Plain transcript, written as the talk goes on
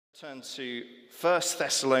Turn to 1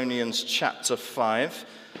 Thessalonians chapter 5,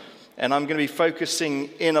 and I'm going to be focusing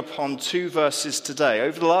in upon two verses today.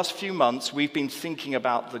 Over the last few months, we've been thinking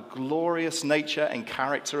about the glorious nature and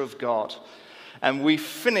character of God, and we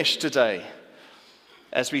finish today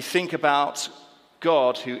as we think about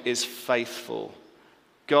God who is faithful.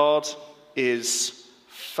 God is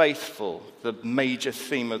faithful, the major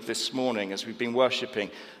theme of this morning as we've been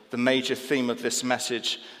worshiping, the major theme of this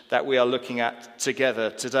message that we are looking at together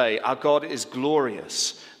today. Our God is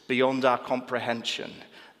glorious beyond our comprehension.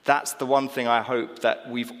 That's the one thing I hope that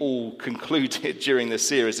we've all concluded during this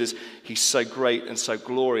series is he's so great and so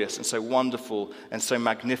glorious and so wonderful and so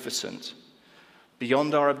magnificent.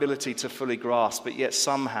 Beyond our ability to fully grasp, but yet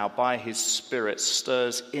somehow by his Spirit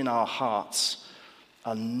stirs in our hearts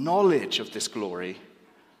a knowledge of this glory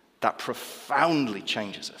that profoundly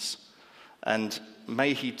changes us. And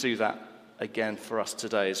may he do that again for us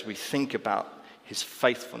today as we think about his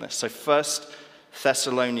faithfulness. So 1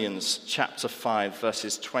 Thessalonians chapter 5,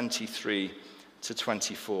 verses 23 to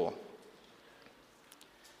 24.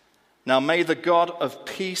 Now may the God of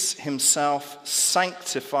peace himself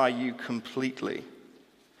sanctify you completely,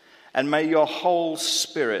 and may your whole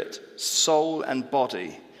spirit, soul, and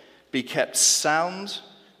body be kept sound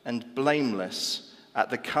and blameless at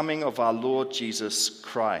the coming of our Lord Jesus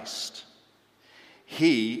Christ.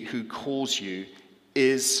 He who calls you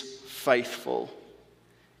is faithful.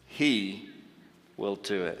 He will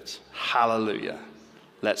do it. Hallelujah.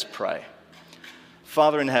 Let's pray.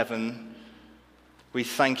 Father in heaven, we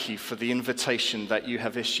thank you for the invitation that you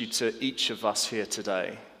have issued to each of us here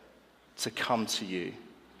today to come to you.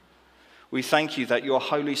 We thank you that your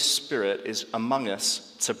Holy Spirit is among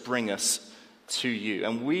us to bring us to you.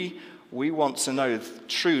 And we want to know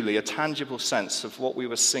truly a tangible sense of what we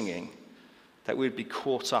were singing, that we'd be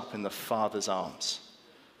caught up in the Father's arms.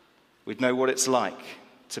 We'd know what it's like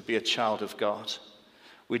to be a child of God.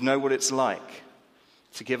 We'd know what it's like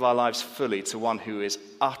to give our lives fully to one who is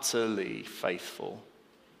utterly faithful,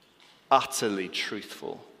 utterly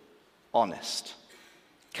truthful, honest,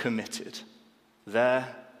 committed,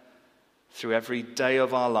 there through every day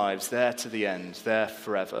of our lives, there to the end, there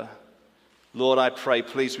forever. Lord, I pray,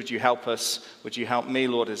 please would you help us, would you help me,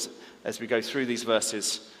 Lord, as we go through these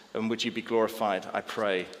verses, and would you be glorified, I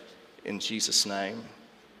pray, in Jesus' name.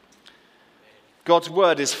 God's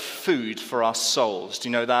word is food for our souls. Do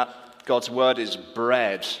you know that? God's word is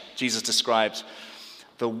bread. Jesus described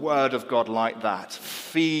the word of God like that.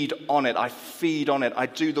 Feed on it. I feed on it. I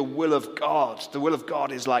do the will of God. The will of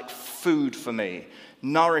God is like food for me,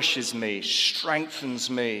 nourishes me, strengthens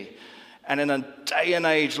me. And in a day and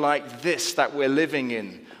age like this that we're living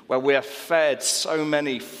in, where we're fed so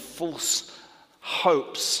many false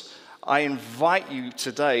hopes, I invite you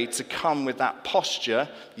today to come with that posture,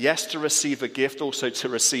 yes, to receive a gift, also to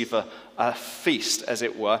receive a feast, as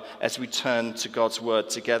it were, as we turn to God's word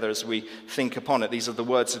together, as we think upon it. These are the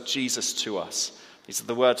words of Jesus to us. These are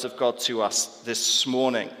the words of God to us this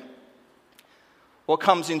morning. What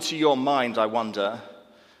comes into your mind, I wonder,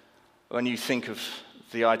 when you think of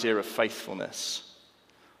the idea of faithfulness?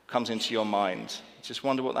 What comes into your mind? Just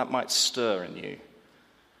wonder what that might stir in you.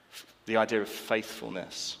 The idea of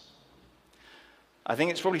faithfulness. I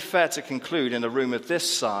think it's probably fair to conclude in a room of this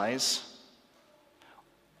size,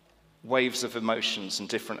 waves of emotions and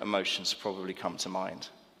different emotions probably come to mind.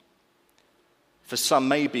 For some,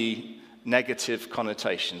 maybe negative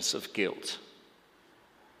connotations of guilt,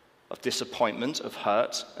 of disappointment, of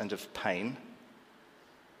hurt, and of pain.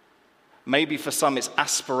 Maybe for some it's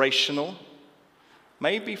aspirational.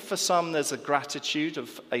 Maybe for some there's a gratitude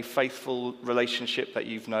of a faithful relationship that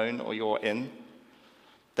you've known or you're in.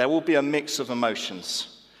 There will be a mix of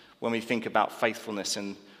emotions when we think about faithfulness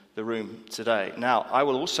in the room today. Now, I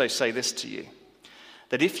will also say this to you,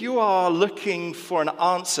 that if you are looking for an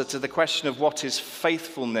answer to the question of what is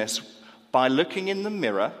faithfulness by looking in the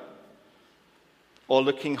mirror or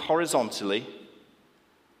looking horizontally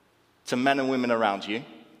to men and women around you,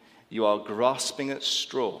 you are grasping at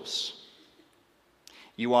straws.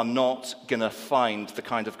 You are not going to find the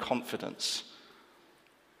kind of confidence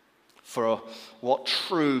for what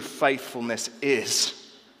true faithfulness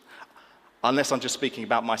is. Unless I'm just speaking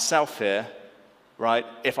about myself here, right?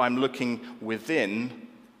 If I'm looking within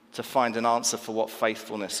to find an answer for what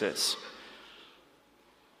faithfulness is.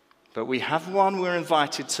 But we have one we're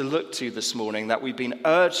invited to look to this morning, that we've been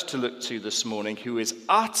urged to look to this morning, who is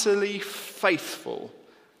utterly faithful,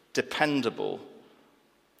 dependable,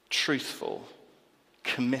 truthful,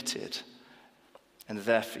 committed, and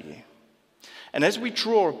there for you. And as we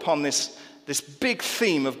draw upon this big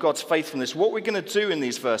theme of God's faithfulness. What we're going to do in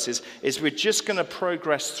these verses is we're just going to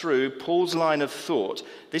progress through Paul's line of thought.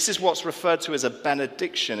 This is what's referred to as a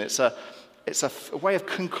benediction. It's a way of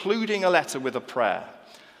concluding a letter with a prayer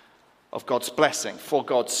of God's blessing, for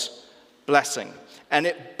God's blessing. And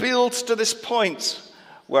it builds to this point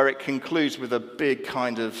where it concludes with a big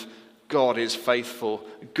kind of God is faithful,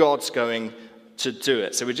 God's going to do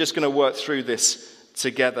it. So we're just going to work through this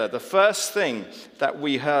together. The first thing that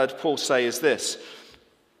we heard Paul say is this: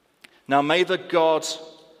 now may the God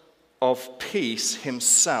of peace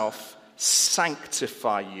himself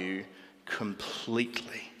sanctify you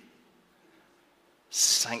completely.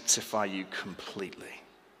 Sanctify you completely.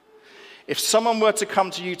 If someone were to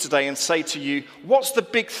come to you today and say to you, what's the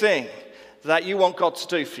big thing that you want God to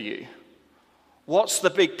do for you? What's the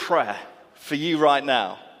big prayer for you right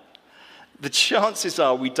now? The chances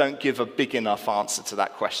are we don't give a big enough answer to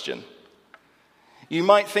that question. You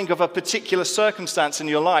might think of a particular circumstance in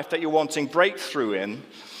your life that you're wanting breakthrough in,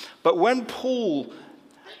 but when Paul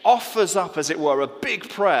offers up, as it were, a big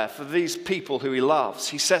prayer for these people who he loves,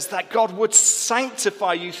 he says that God would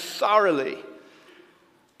sanctify you thoroughly.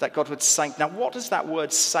 That God would sanctify. Now, what does that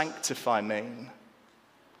word sanctify mean?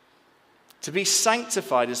 To be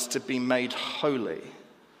sanctified is to be made holy.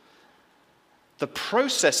 The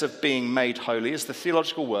process of being made holy is the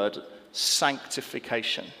theological word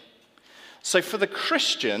sanctification. So for the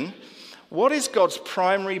Christian, what is God's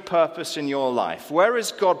primary purpose in your life? Where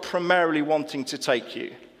is God primarily wanting to take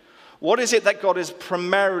you? What is it that God is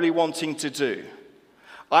primarily wanting to do?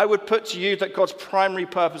 I would put to you that God's primary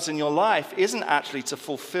purpose in your life isn't actually to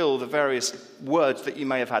fulfill the various words that you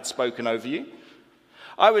may have had spoken over you.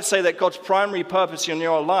 I would say that God's primary purpose in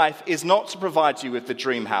your life is not to provide you with the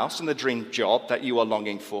dream house and the dream job that you are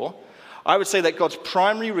longing for. I would say that God's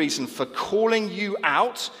primary reason for calling you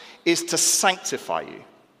out is to sanctify you,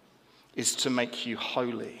 is to make you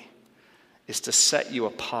holy, is to set you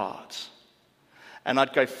apart. And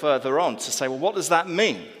I'd go further on to say, well, what does that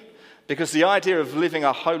mean? Because the idea of living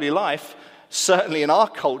a holy life, certainly in our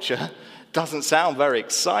culture, doesn't sound very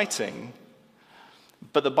exciting.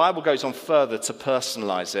 But the Bible goes on further to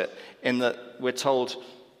personalize it in that we're told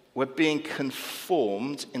we're being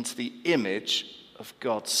conformed into the image of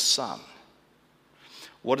God's Son.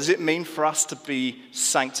 What does it mean for us to be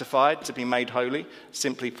sanctified, to be made holy?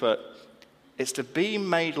 Simply put, it's to be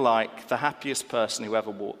made like the happiest person who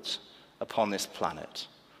ever walked upon this planet.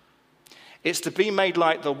 It's to be made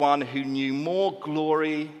like the one who knew more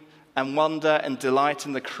glory and wonder and delight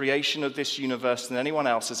in the creation of this universe than anyone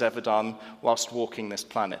else has ever done whilst walking this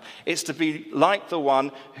planet. It's to be like the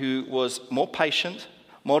one who was more patient,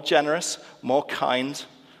 more generous, more kind,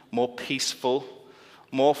 more peaceful,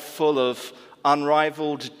 more full of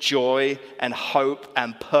unrivaled joy and hope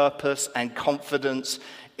and purpose and confidence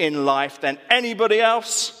in life than anybody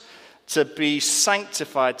else. To be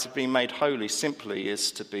sanctified, to be made holy, simply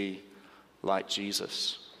is to be like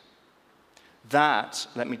Jesus. That,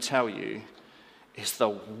 let me tell you, is the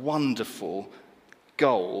wonderful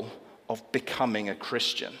goal of becoming a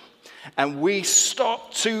Christian. And we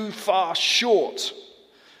stop too far short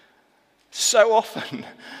so often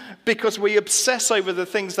because we obsess over the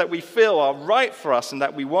things that we feel are right for us and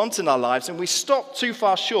that we want in our lives, and we stop too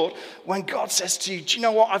far short when God says to you, do you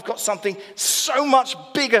know what? I've got something so much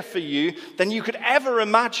bigger for you than you could ever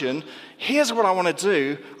imagine. Here's what I want to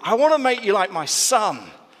do. I want to make you like my Son.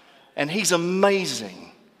 And he's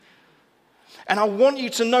amazing. And I want you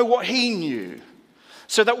to know what he knew,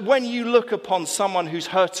 so that when you look upon someone who's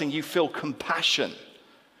hurting, you feel compassion.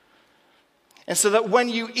 And so that when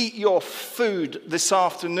you eat your food this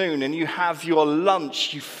afternoon and you have your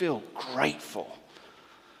lunch, you feel grateful.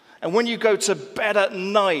 And when you go to bed at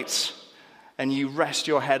night and you rest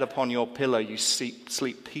your head upon your pillow, you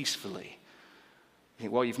sleep peacefully. You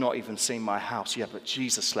think, well, you've not even seen my house. Yeah, but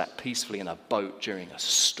Jesus slept peacefully in a boat during a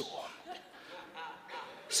storm.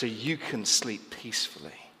 So you can sleep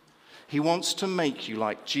peacefully. He wants to make you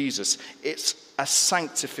like Jesus. It's a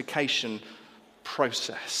sanctification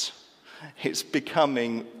process. It's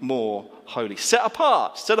becoming more holy. Set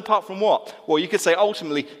apart. Set apart from what? Well, you could say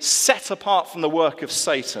ultimately, set apart from the work of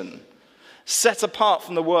Satan. Set apart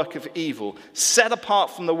from the work of evil. Set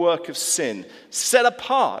apart from the work of sin. Set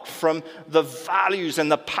apart from the values and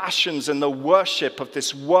the passions and the worship of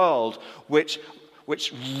this world which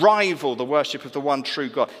rival the worship of the one true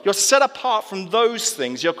God. You're set apart from those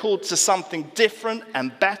things. You're called to something different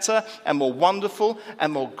and better and more wonderful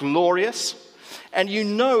and more glorious. And you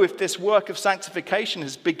know if this work of sanctification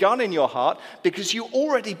has begun in your heart because you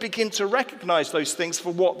already begin to recognize those things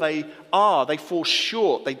for what they are. They fall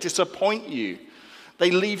short. They disappoint you. They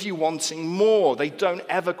leave you wanting more. They don't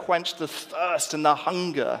ever quench the thirst and the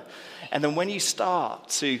hunger. And then when you start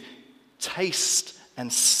to taste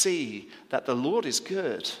and see that the Lord is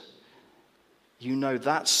good, you know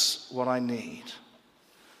that's what I need.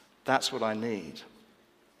 That's what I need.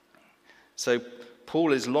 So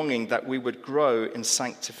Paul is longing that we would grow in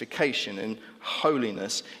sanctification, in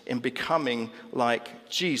holiness, in becoming like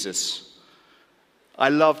Jesus. I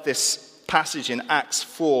love this passage in Acts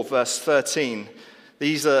 4, verse 13.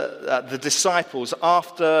 These are the disciples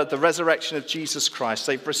after the resurrection of Jesus Christ.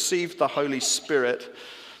 They've received the Holy Spirit.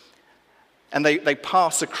 And they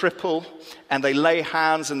pass a cripple, and they lay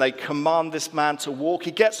hands, and they command this man to walk. He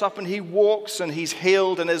gets up and he walks, and he's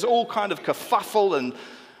healed, and there's all kind of kerfuffle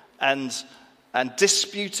and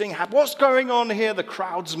disputing. What's going on here? The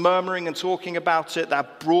crowd's murmuring and talking about it. They're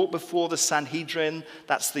brought before the Sanhedrin.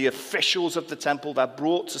 That's the officials of the temple. They're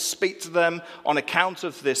brought to speak to them on account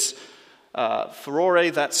of this furore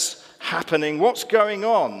that's happening. What's going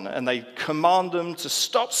on? And they command them to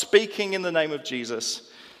stop speaking in the name of Jesus.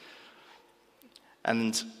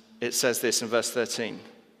 And it says this in verse 13.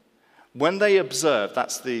 When they observed,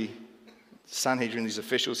 that's the Sanhedrin, these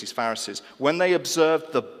officials, these Pharisees, when they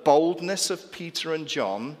observed the boldness of Peter and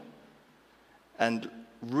John and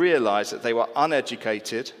realized that they were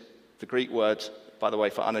uneducated, the Greek word, by the way,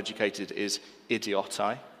 for uneducated is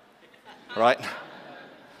idiotai, right?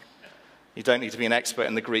 You don't need to be an expert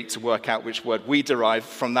in the Greek to work out which word we derive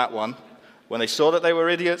from that one. When they saw that they were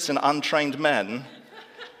idiots and untrained men,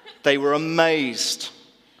 they were amazed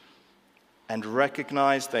and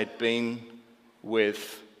recognized they'd been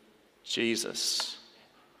with Jesus.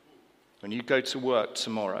 When you go to work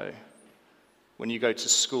tomorrow, when you go to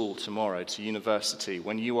school tomorrow, to university,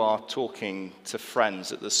 when you are talking to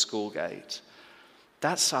friends at the school gate,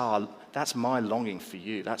 that's my longing for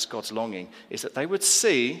you. That's God's longing, is that they would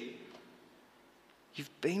see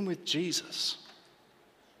you've been with Jesus.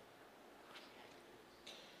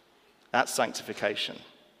 That's sanctification.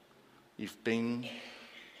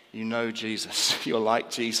 You know Jesus. You're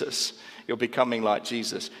like Jesus. You're becoming like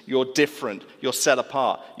Jesus. You're different. You're set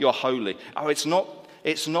apart. You're holy. Oh, it's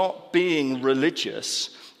not being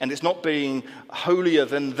religious, and it's not being holier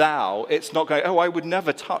than thou. It's not going, oh, I would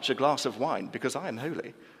never touch a glass of wine because I am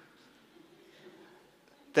holy.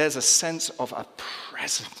 There's a sense of a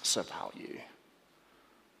presence about you.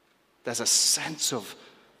 There's a sense of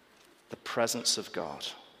the presence of God.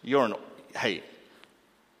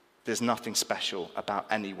 There's nothing special about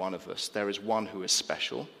any one of us. There is one who is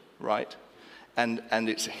special, right? And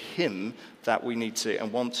it's him that we need to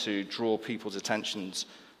and want to draw people's attentions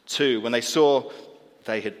to. When they saw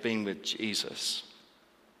they had been with Jesus,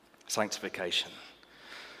 sanctification.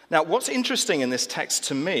 Now, what's interesting in this text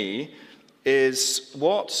to me is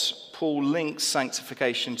what Paul links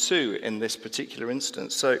sanctification to in this particular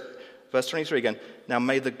instance. So, verse 23 again. Now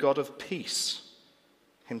may the God of peace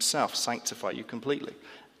himself sanctify you completely.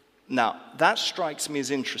 Now, that strikes me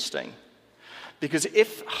as interesting, because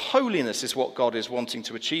if holiness is what God is wanting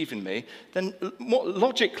to achieve in me, then more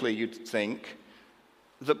logically you'd think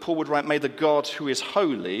that Paul would write, may the God who is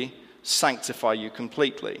holy sanctify you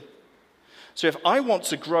completely. So if I want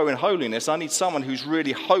to grow in holiness, I need someone who's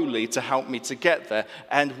really holy to help me to get there.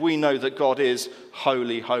 And we know that God is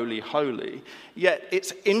holy, holy, holy. Yet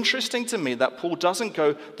it's interesting to me that Paul doesn't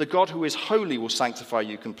go, the God who is holy will sanctify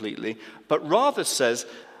you completely, but rather says,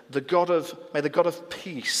 may the God of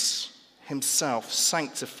peace himself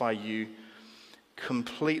sanctify you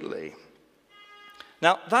completely.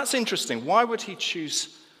 Now, that's interesting. Why would he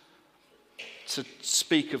choose to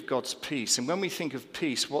speak of God's peace? And when we think of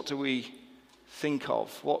peace, what do we think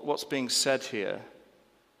of? What's being said here?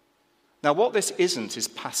 Now, what this isn't is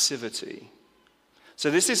passivity.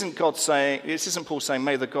 So this isn't Paul saying,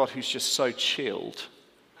 may the God who's just so chilled,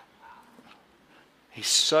 he's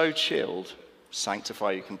so chilled,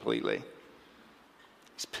 sanctify you completely.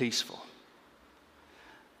 It's peaceful.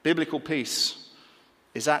 Biblical peace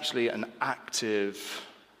is actually an active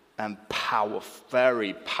and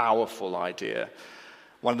very powerful idea.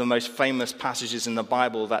 One of the most famous passages in the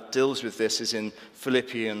Bible that deals with this is in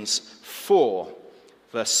Philippians 4,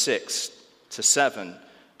 verse 6 to 7.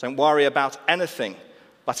 Don't worry about anything,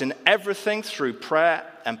 but in everything through prayer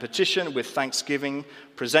and petition with thanksgiving,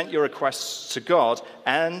 present your requests to God,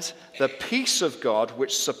 and the peace of God,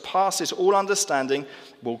 which surpasses all understanding,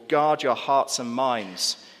 will guard your hearts and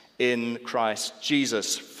minds in Christ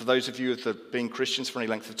Jesus. For those of you who have been Christians for any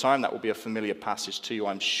length of time, that will be a familiar passage to you,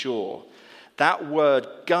 I'm sure. That word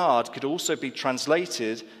guard could also be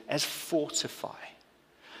translated as fortify.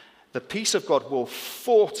 The peace of God will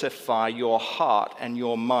fortify your heart and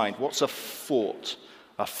your mind. What's a fort?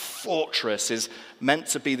 A fortress is meant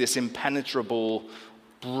to be this impenetrable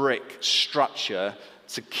brick structure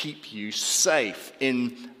to keep you safe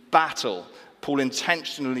in battle. Paul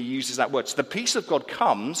intentionally uses that word. So the peace of God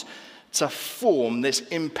comes to form this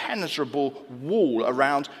impenetrable wall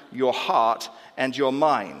around your heart and your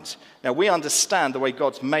mind. Now, we understand the way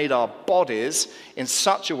God's made our bodies in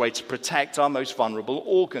such a way to protect our most vulnerable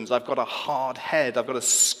organs. I've got a hard head. I've got a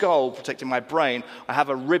skull protecting my brain. I have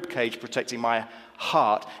a rib cage protecting my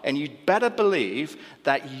heart. And you'd better believe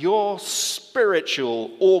that your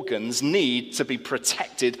spiritual organs need to be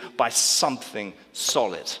protected by something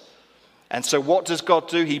solid. And so what does God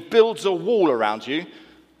do? He builds a wall around you,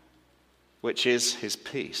 which is his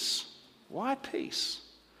peace. Why peace?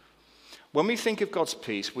 When we think of God's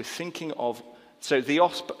peace, we're thinking of,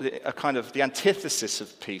 the antithesis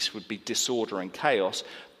of peace would be disorder and chaos.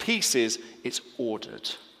 Peace is, it's ordered.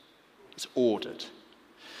 It's ordered.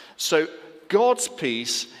 So God's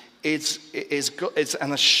peace is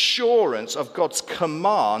an assurance of God's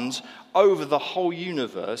command over the whole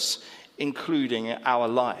universe, including our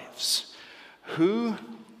lives. Who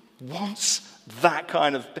wants that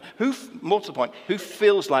kind of, more to the point, who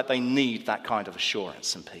feels like they need that kind of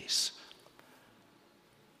assurance and peace?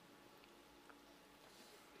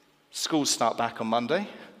 Schools start back on Monday.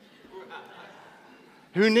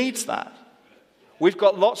 Who needs that? We've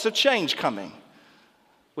got lots of change coming.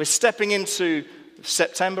 We're stepping into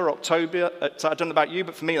September, October. I don't know about you,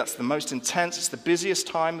 but for me, that's the most intense. It's the busiest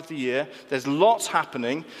time of the year. There's lots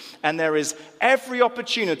happening, and there is every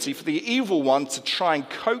opportunity for the evil one to try and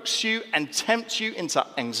coax you and tempt you into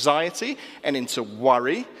anxiety and into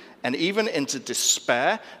worry and even into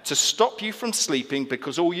despair, to stop you from sleeping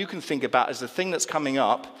because all you can think about is the thing that's coming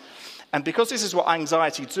up. And because this is what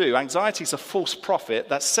anxiety do, anxiety is a false prophet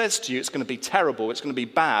that says to you it's going to be terrible, it's going to be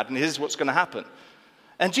bad, and here's what's going to happen.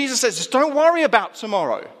 And Jesus says, just don't worry about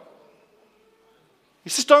tomorrow. He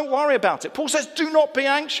says, don't worry about it. Paul says, do not be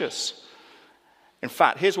anxious. In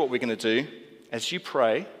fact, here's what we're going to do. As you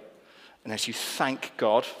pray and as you thank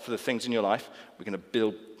God for the things in your life, we're going to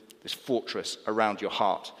build this fortress around your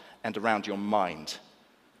heart and around your mind.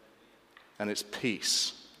 And it's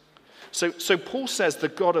peace. So Paul says the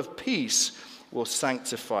God of peace will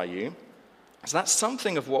sanctify you. So that's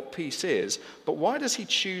something of what peace is. But why does he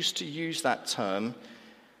choose to use that term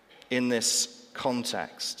in this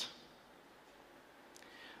context?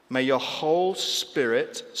 May your whole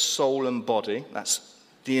spirit, soul, and body, that's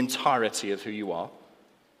the entirety of who you are,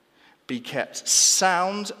 be kept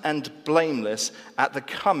sound and blameless at the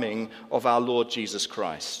coming of our Lord Jesus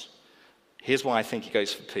Christ. Here's why I think he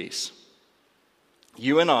goes for peace.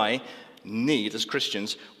 You and I need, as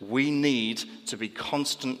Christians, we need to be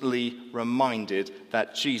constantly reminded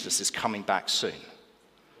that Jesus is coming back soon.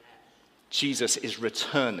 Jesus is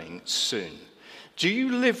returning soon. Do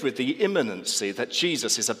you live with the imminency that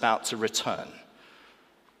Jesus is about to return?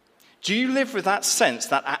 Do you live with that sense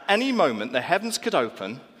that at any moment the heavens could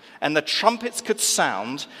open and the trumpets could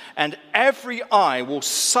sound and every eye will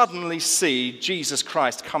suddenly see Jesus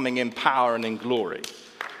Christ coming in power and in glory?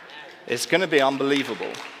 It's going to be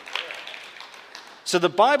unbelievable. So the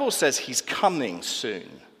Bible says he's coming soon.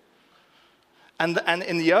 And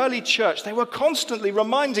in the early church, they were constantly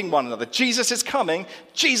reminding one another, Jesus is coming,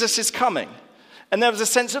 Jesus is coming. And there was a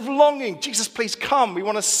sense of longing, Jesus, please come, we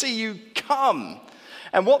want to see you come.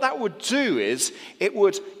 And what that would do is, it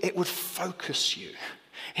would focus you.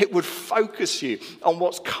 It would focus you on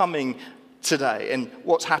what's coming today and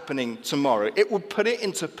what's happening tomorrow. It would put it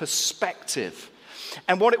into perspective.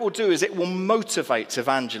 And what it will do is it will motivate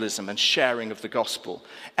evangelism and sharing of the gospel.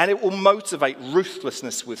 And it will motivate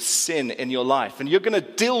ruthlessness with sin in your life. And you're going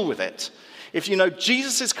to deal with it. If you know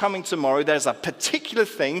Jesus is coming tomorrow, there's a particular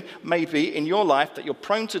thing maybe in your life that you're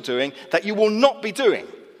prone to doing that you will not be doing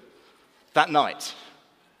that night.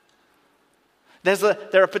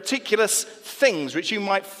 There are particular things which you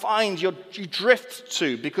might find you drift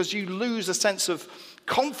to because you lose a sense of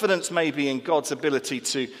confidence maybe in God's ability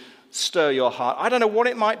to stir your heart. I don't know what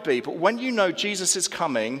it might be, but when you know Jesus is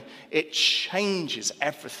coming, it changes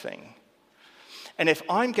everything. And if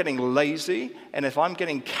I'm getting lazy, and if I'm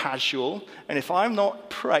getting casual, and if I'm not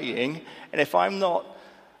praying, and if I'm not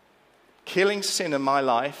killing sin in my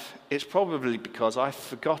life, it's probably because I've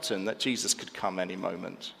forgotten that Jesus could come any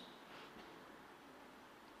moment.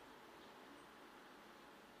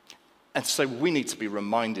 And so we need to be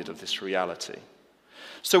reminded of this reality.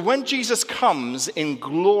 So when Jesus comes in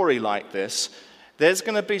glory like this, there's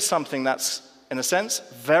going to be something that's, in a sense,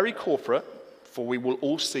 very corporate, for we will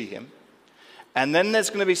all see him. And then there's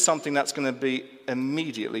going to be something that's going to be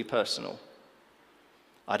immediately personal.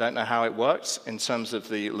 I don't know how it works in terms of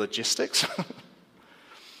the logistics,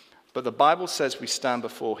 But the Bible says we stand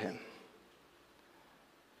before him.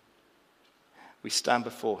 We stand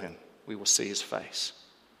before him. We will see his face.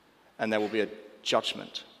 And there will be a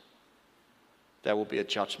judgment. There will be a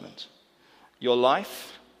judgment. Your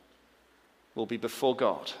life will be before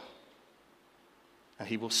God. And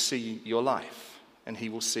he will see your life. And he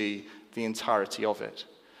will see the entirety of it.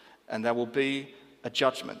 And there will be a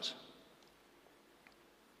judgment.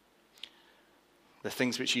 The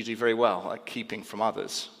things which you do very well, like keeping from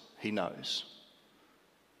others, he knows.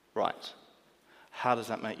 Right. How does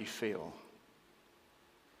that make you feel?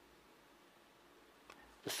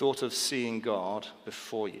 The thought of seeing God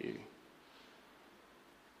before you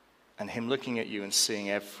and him looking at you and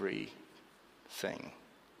seeing everything.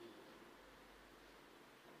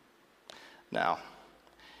 Now,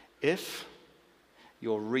 if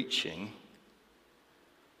you're reaching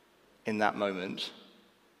in that moment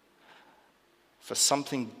for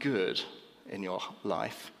something good in your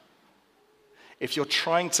life, if you're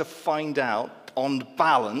trying to find out on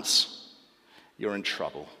balance, you're in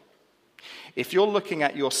trouble. If you're looking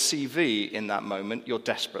at your CV in that moment, you're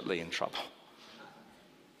desperately in trouble.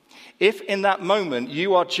 If in that moment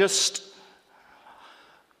you are just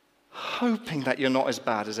hoping that you're not as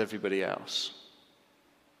bad as everybody else,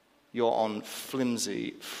 you're on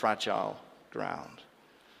flimsy, fragile ground.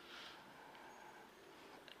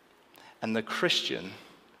 And the Christian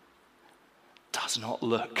does not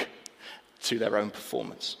look to their own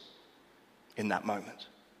performance in that moment,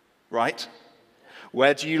 right?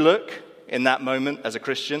 Where do you look in that moment as a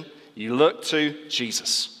Christian? You look to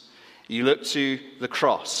Jesus. You look to the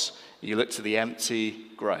cross. You look to the empty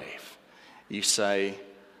grave. You say,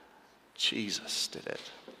 Jesus did it.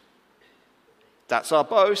 That's our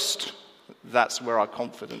boast. That's where our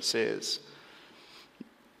confidence is.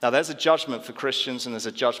 Now, there's a judgment for Christians and there's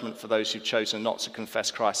a judgment for those who've chosen not to confess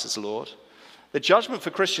Christ as Lord. The judgment for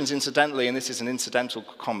Christians, incidentally, and this is an incidental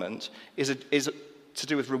comment, is to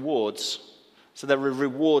do with rewards. So there are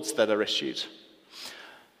rewards that are issued.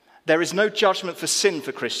 There is no judgment for sin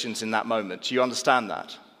for Christians in that moment. Do you understand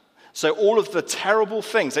that? So all of the terrible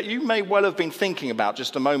things that you may well have been thinking about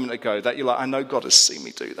just a moment ago, that you're like, I know God has seen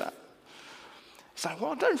me do that. It's like,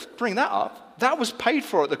 well, don't bring that up. That was paid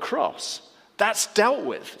for at the cross. That's dealt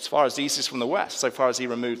with as far as the east is from the west, so far as he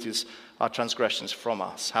removed our transgressions from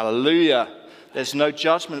us. Hallelujah. There's no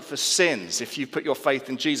judgment for sins if you put your faith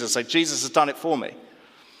in Jesus. Say, Jesus has done it for me.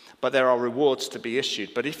 But there are rewards to be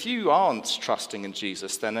issued. But if you aren't trusting in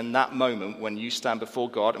Jesus, then in that moment when you stand before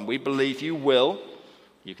God, and we believe you will,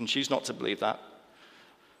 you can choose not to believe that,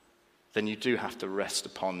 then you do have to rest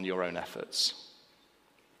upon your own efforts.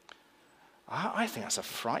 I think that's a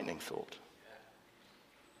frightening thought.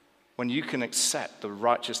 When you can accept the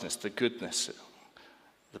righteousness, the goodness,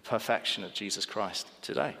 the perfection of Jesus Christ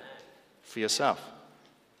today for yourself.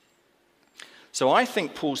 So I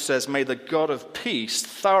think Paul says, may the God of peace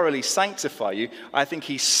thoroughly sanctify you. I think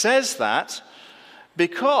he says that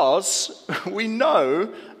because we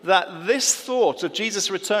know that this thought of Jesus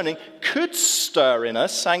returning could stir in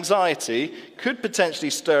us anxiety, could potentially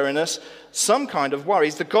stir in us some kind of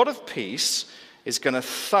worries. The God of peace is going to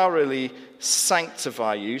thoroughly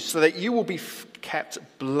sanctify you so that you will be kept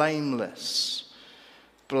blameless.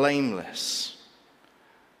 Blameless.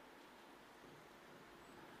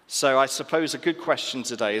 So I suppose a good question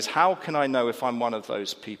today is, how can I know if I'm one of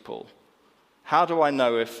those people? How do I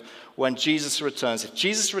know if when Jesus returns, if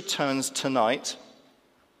Jesus returns tonight,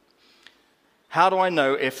 how do I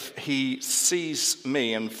know if he sees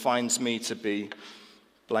me and finds me to be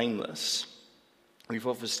blameless? We've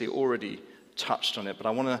obviously already touched on it, but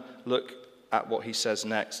I want to look at what he says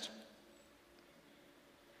next.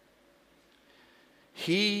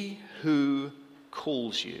 He who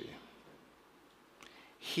calls you.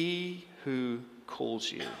 He who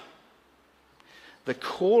calls you. The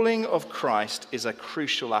calling of Christ is a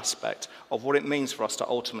crucial aspect of what it means for us to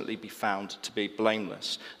ultimately be found to be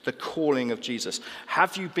blameless. The calling of Jesus.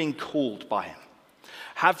 Have you been called by him?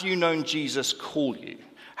 Have you known Jesus call you?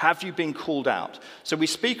 Have you been called out? So we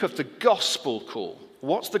speak of the gospel call.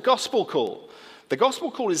 What's the gospel call? The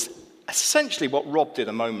gospel call is essentially what Rob did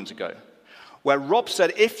a moment ago, where Rob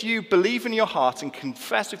said, if you believe in your heart and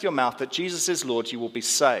confess with your mouth that Jesus is Lord, you will be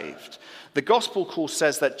saved. The gospel call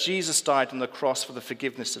says that Jesus died on the cross for the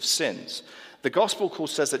forgiveness of sins. The gospel call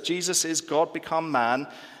says that Jesus is God become man,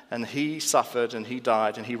 and he suffered and he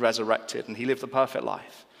died and he resurrected and he lived the perfect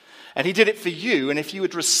life. And he did it for you, and if you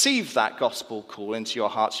would receive that gospel call into your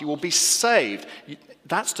hearts, you will be saved.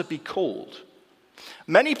 That's to be called.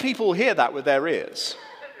 Many people hear that with their ears.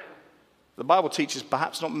 The Bible teaches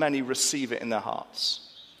perhaps not many receive it in their hearts.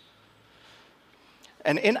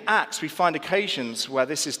 And in Acts, we find occasions where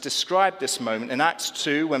this is described, this moment. In Acts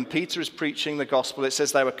 2, when Peter is preaching the gospel, it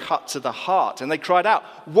says they were cut to the heart. And they cried out,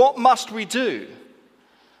 "What must we do?"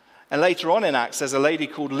 And later on in Acts, there's a lady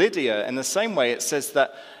called Lydia. In the same way, it says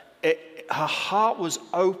that her heart was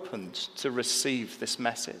opened to receive this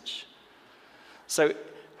message. So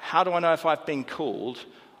how do I know if I've been called?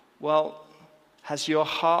 Well, has your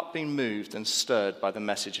heart been moved and stirred by the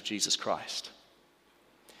message of Jesus Christ?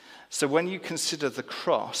 So when you consider the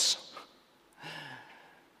cross,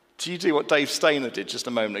 do you do what Dave Stainer did just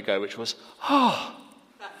a moment ago, which was,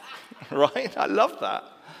 right? I love that.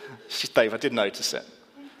 Dave, I did notice it.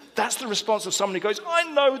 That's the response of someone who goes, I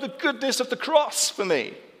know the goodness of the cross for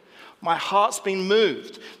me. My heart's been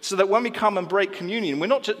moved. So that when we come and break communion, we're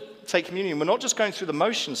not just going through the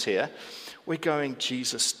motions here. We're going,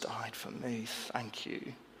 Jesus died for me, thank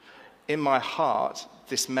you. In my heart,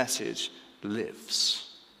 this message lives.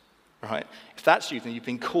 Right? If that's you, then you've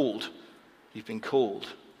been called. You've been called.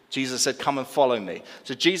 Jesus said, come and follow me.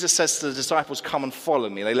 So Jesus says to the disciples, come and follow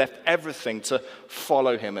me. They left everything to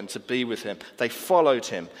follow him and to be with him. They followed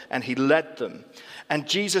him and he led them. And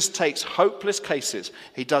Jesus takes hopeless cases.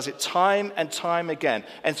 He does it time and time again.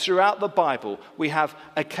 And throughout the Bible, we have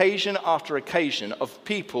occasion after occasion of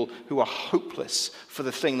people who are hopeless for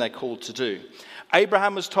the thing they're called to do.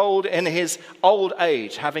 Abraham was told in his old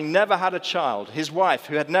age, having never had a child, his wife,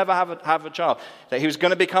 who had never have a child, that he was going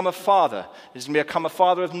to become a father. He was going to become a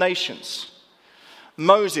father of nations.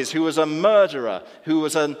 Moses, who was a murderer, who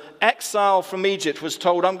was an exile from Egypt, was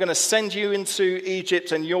told, I'm going to send you into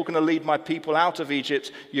Egypt and you're going to lead my people out of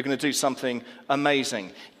Egypt. You're going to do something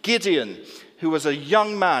amazing. Gideon, who was a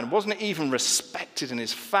young man, wasn't even respected in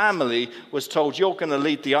his family, was told, you're going to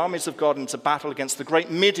lead the armies of God into battle against the great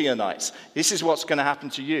Midianites. This is what's going to happen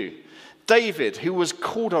to you. David, who was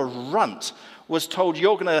called a runt, was told,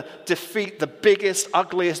 you're going to defeat the biggest,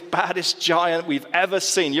 ugliest, baddest giant we've ever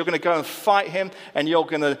seen. You're going to go and fight him, and you're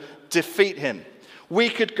going to defeat him. We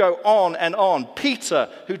could go on and on. Peter,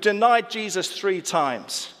 who denied Jesus 3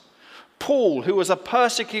 times. Paul, who was a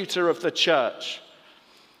persecutor of the church.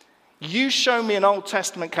 You show me an Old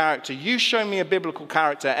Testament character, you show me a biblical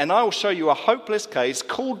character, and I will show you a hopeless case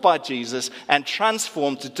called by Jesus and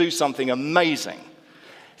transformed to do something amazing.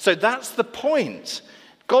 So that's the point.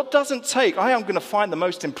 God doesn't take, I am going to find the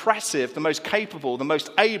most impressive, the most capable, the most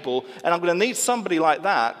able, and I'm going to need somebody like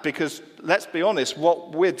that because, let's be honest,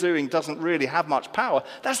 what we're doing doesn't really have much power.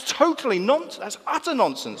 That's totally nonsense. That's utter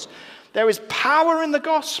nonsense. There is power in the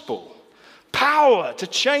gospel, power to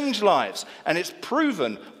change lives, and it's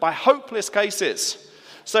proven by hopeless cases.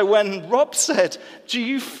 So when Rob said, do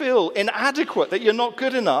you feel inadequate, that you're not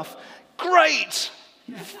good enough? Great!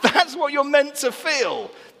 That's what you're meant to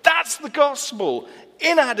feel. That's the gospel.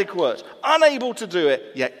 Inadequate, unable to do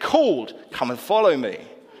it, yet called, come and follow me.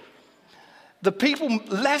 The people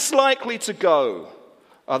less likely to go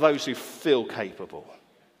are those who feel capable,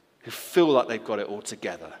 who feel like they've got it all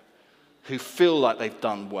together, who feel like they've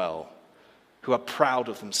done well, who are proud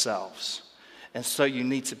of themselves. And so you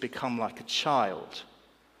need to become like a child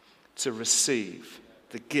to receive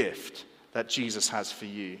the gift that Jesus has for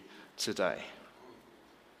you today.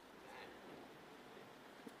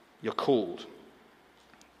 You're called.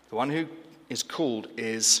 The one who is called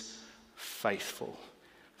is faithful.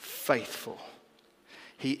 Faithful.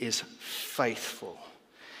 He is faithful.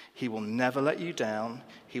 He will never let you down.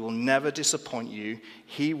 He will never disappoint you.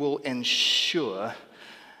 He will ensure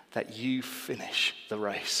that you finish the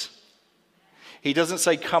race. He doesn't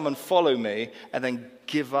say, come and follow me, and then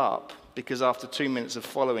give up because after 2 minutes of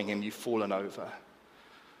following him, you've fallen over.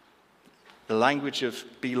 The language of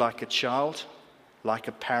be like a child, like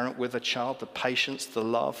a parent with a child, the patience, the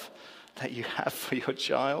love that you have for your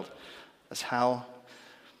child. That's how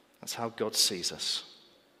God sees us.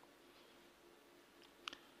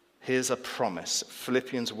 Here's a promise.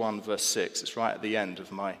 Philippians 1 verse 6. It's right at the end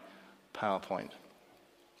of my PowerPoint.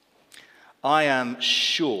 I am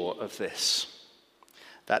sure of this,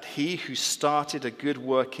 that he who started a good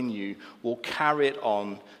work in you will carry it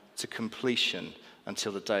on to completion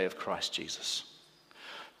until the day of Christ Jesus.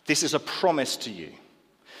 This is a promise to you.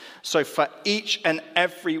 So for each and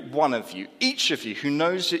every one of you, each of you who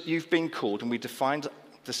knows that you've been called, and we defined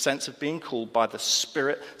the sense of being called by the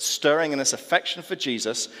Spirit stirring in this affection for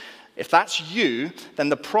Jesus, if that's you, then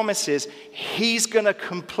the promise is he's going to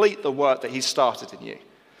complete the work that he started in you.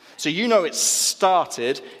 So you know it's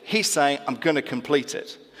started. He's saying, I'm going to complete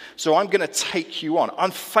it. So I'm going to take you on.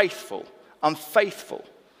 I'm faithful. I'm faithful.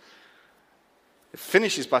 It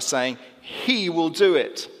finishes by saying, he will do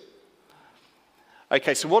it.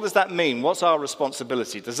 Okay, so what does that mean? What's our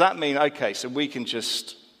responsibility? Does that mean, okay, so we can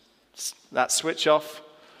just That switch off,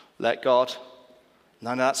 let God.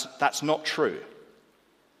 No, that's not true.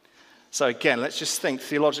 So again, let's just think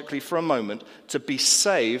theologically for a moment. To be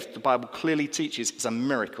saved, the Bible clearly teaches, is a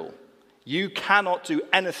miracle. You cannot do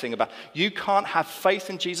anything about it. You can't have faith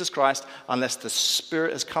in Jesus Christ unless the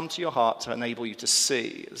Spirit has come to your heart to enable you to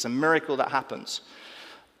see. It's a miracle that happens.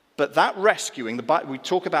 But that rescuing, we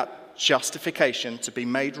talk about justification, to be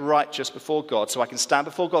made righteous before God, so I can stand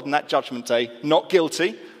before God on that judgment day, not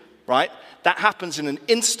guilty, right? That happens in an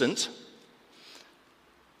instant,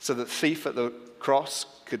 so that the thief at the cross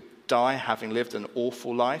could die having lived an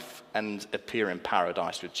awful life and appear in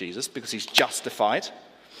paradise with Jesus because he's justified.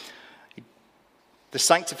 The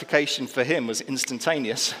sanctification for him was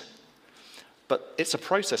instantaneous, but it's a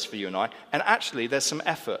process for you and I, and actually there's some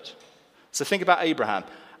effort. So think about Abraham.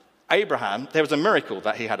 Abraham, there was a miracle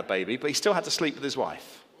that he had a baby, but he still had to sleep with his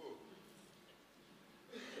wife.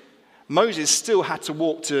 Moses still had to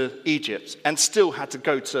walk to Egypt and still had to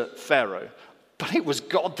go to Pharaoh, but it was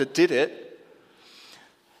God that did it.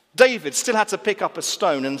 David still had to pick up a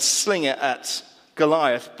stone and sling it at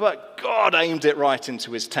Goliath, but God aimed it right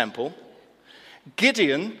into his temple.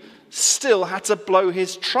 Gideon still had to blow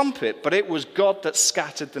his trumpet, but it was God that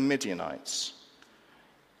scattered the Midianites.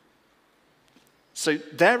 So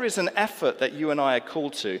there is an effort that you and I are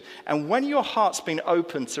called to. And when your heart's been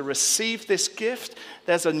open to receive this gift,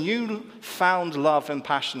 there's a newfound love and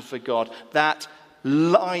passion for God that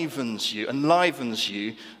enlivens you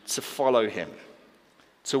to follow him,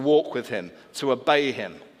 to walk with him, to obey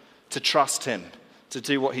him, to trust him, to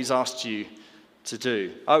do what he's asked you to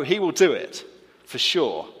do. Oh, he will do it, for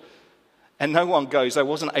sure. And no one goes, oh,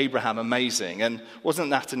 wasn't Abraham amazing? And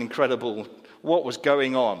wasn't that an incredible, what was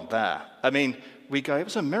going on there? I mean, we go, it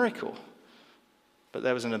was a miracle. But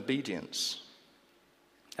there was an obedience.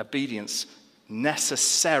 Obedience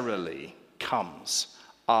necessarily comes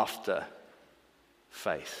after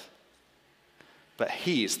faith. But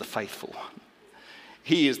he is the faithful one.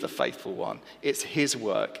 He is the faithful one. It's his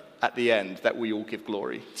work at the end that we all give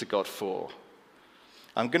glory to God for.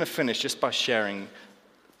 I'm going to finish just by sharing.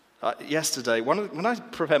 Yesterday, when I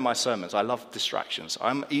prepare my sermons, I love distractions.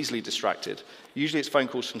 I'm easily distracted. Usually it's phone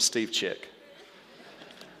calls from Steve Chick.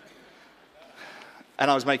 And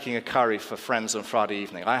I was making a curry for friends on Friday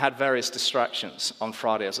evening. I had various distractions on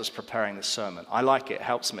Friday as I was preparing the sermon. I like it. It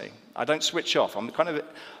helps me. I don't switch off.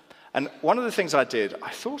 And one of the things I did, I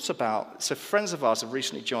thought about, so friends of ours have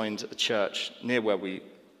recently joined a church near where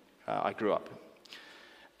I grew up.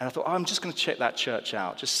 And I thought, I'm just going to check that church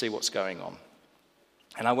out, just see what's going on.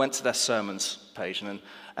 And I went to their sermons page, and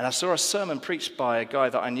I saw a sermon preached by a guy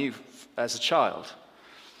that I knew as a child.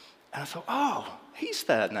 And I thought, oh, he's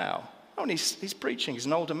there now. Oh, and he's preaching. He's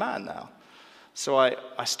an older man now. So I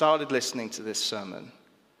started listening to this sermon.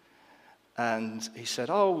 And he said,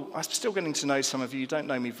 oh, I'm still getting to know some of you. You don't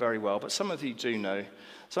know me very well, but some of you do know.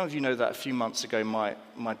 Some of you know that a few months ago my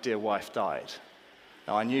dear wife died.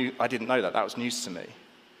 Now, I didn't know that. That was news to me.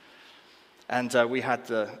 And we had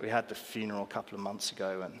the funeral a couple of months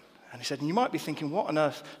ago, and he said, and you might be thinking, what on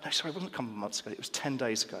earth? No, sorry, it wasn't a couple of months ago. It was 10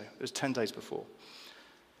 days ago. It was 10 days before.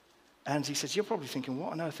 And he says, you're probably thinking,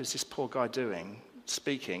 what on earth is this poor guy doing,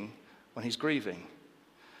 speaking, when he's grieving?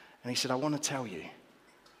 And he said, I want to tell you,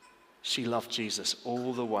 she loved Jesus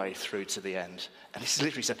all the way through to the end. And he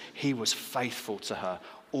literally said, he was faithful to her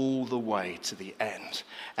all the way to the end.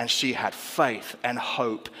 And she had faith and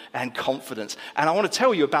hope and confidence. And I want to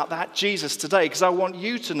tell you about that Jesus today, because I want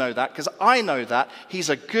you to know that, because I know that. He's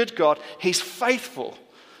a good God. He's faithful.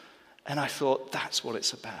 And I thought, that's what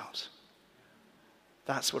it's about.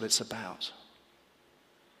 That's what it's about.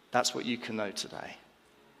 That's what you can know today.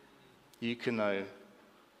 You can know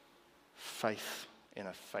faith in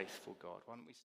a faithful God. Why don't we